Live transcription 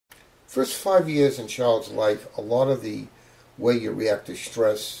First 5 years in child's life, a lot of the way you react to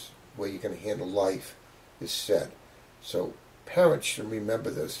stress, way you're going to handle life, is set. So parents should remember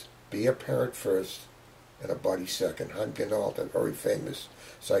this. Be a parent first and a buddy second. Hans Ganault, a very famous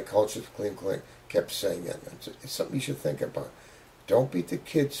psychologist, Clean, kept saying that. It's something you should think about. Don't be the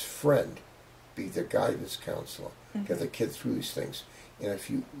kid's friend. Be the guidance counselor. Get the kid through these things. And if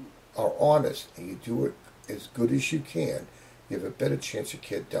you are honest and you do it as good as you can, you have a better chance your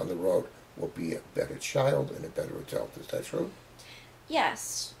kid down the road will be a better child and a better adult. Is that true?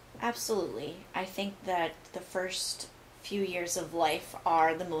 Yes, absolutely. I think that the first few years of life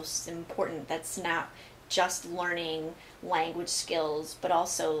are the most important. That's not just learning language skills, but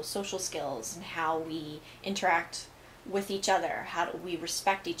also social skills and how we interact with each other. How do we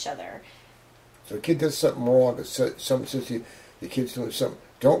respect each other? So the kid does something wrong, or someone says to you, the kid's doing something,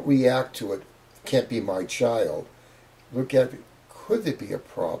 don't react to it. Can't be my child. Look at it. Could there be a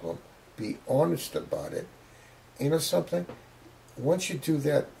problem? Be honest about it. You know something? Once you do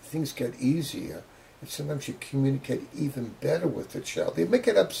that, things get easier. And sometimes you communicate even better with the child. They might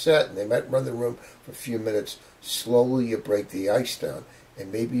get upset and they might run the room for a few minutes. Slowly you break the ice down.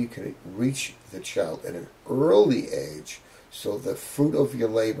 And maybe you can reach the child at an early age so the fruit of your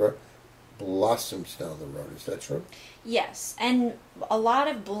labor blossoms down the road. Is that true? Yes, and a lot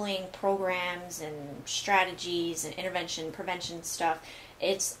of bullying programs and strategies and intervention, prevention stuff,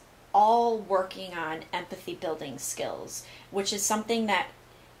 it's all working on empathy building skills, which is something that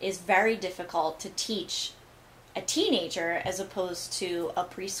is very difficult to teach a teenager as opposed to a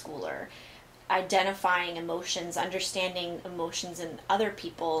preschooler. Identifying emotions, understanding emotions in other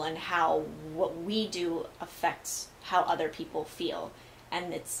people, and how what we do affects how other people feel.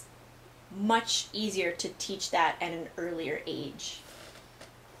 And it's much easier to teach that at an earlier age.